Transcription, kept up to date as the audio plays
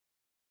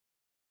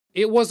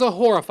It was a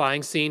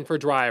horrifying scene for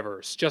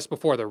drivers. Just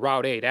before the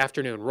Route 8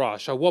 afternoon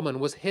rush, a woman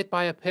was hit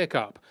by a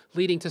pickup,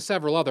 leading to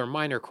several other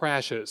minor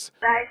crashes.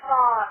 I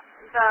saw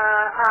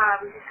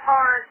the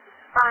car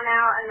spun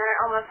out and then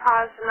it almost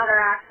caused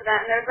another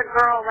accident. And there's a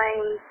girl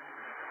laying,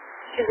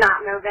 she's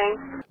not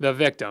moving. The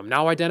victim,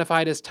 now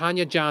identified as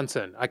Tonya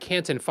Johnson, a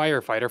Canton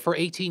firefighter for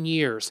 18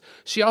 years.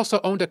 She also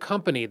owned a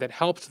company that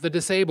helped the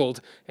disabled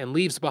and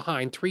leaves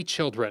behind 3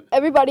 children.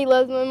 Everybody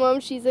loves my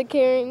mom. She's a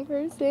caring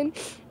person.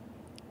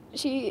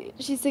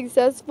 She's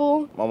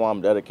successful. My mom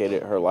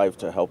dedicated her life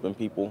to helping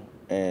people,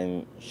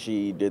 and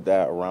she did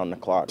that around the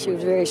clock. She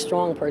was a very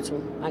strong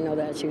person. I know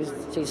that. She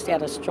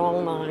had a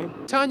strong mind.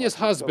 Tanya's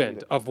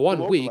husband of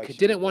 1 week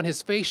didn't want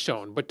his face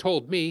shown, but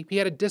told me he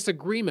had a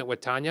disagreement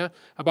with Tonya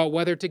about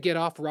whether to get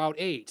off Route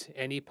 8,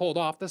 and he pulled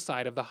off the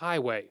side of the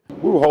highway.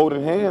 We were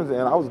holding hands,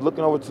 and I was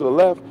looking over to the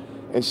left,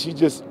 and she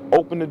just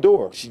opened the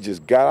door. She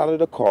just got out of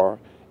the car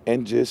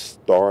and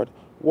just started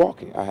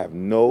walking. I have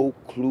no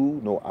clue,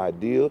 no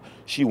idea.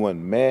 She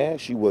wasn't mad.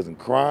 She wasn't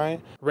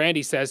crying.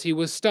 Randy says he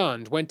was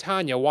stunned when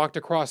Tonya walked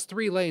across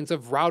 3 lanes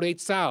of Route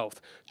 8 South,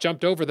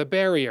 jumped over the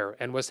barrier,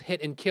 and was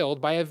hit and killed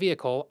by a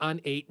vehicle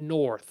on 8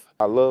 North.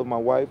 I love my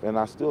wife, and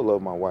I still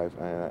love my wife.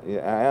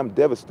 And I am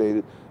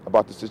devastated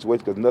about the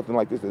situation because nothing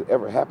like this has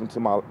ever happened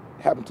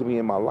to me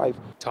in my life.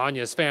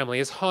 Tanya's family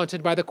is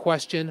haunted by the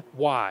question,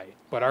 why,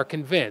 but are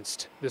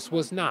convinced this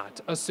was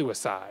not a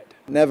suicide.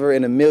 Never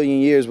in a million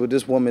years would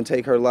this woman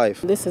take her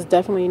life. This is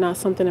definitely not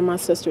something in my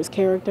sister's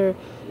character.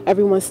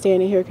 Everyone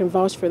standing here can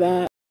vouch for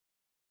that.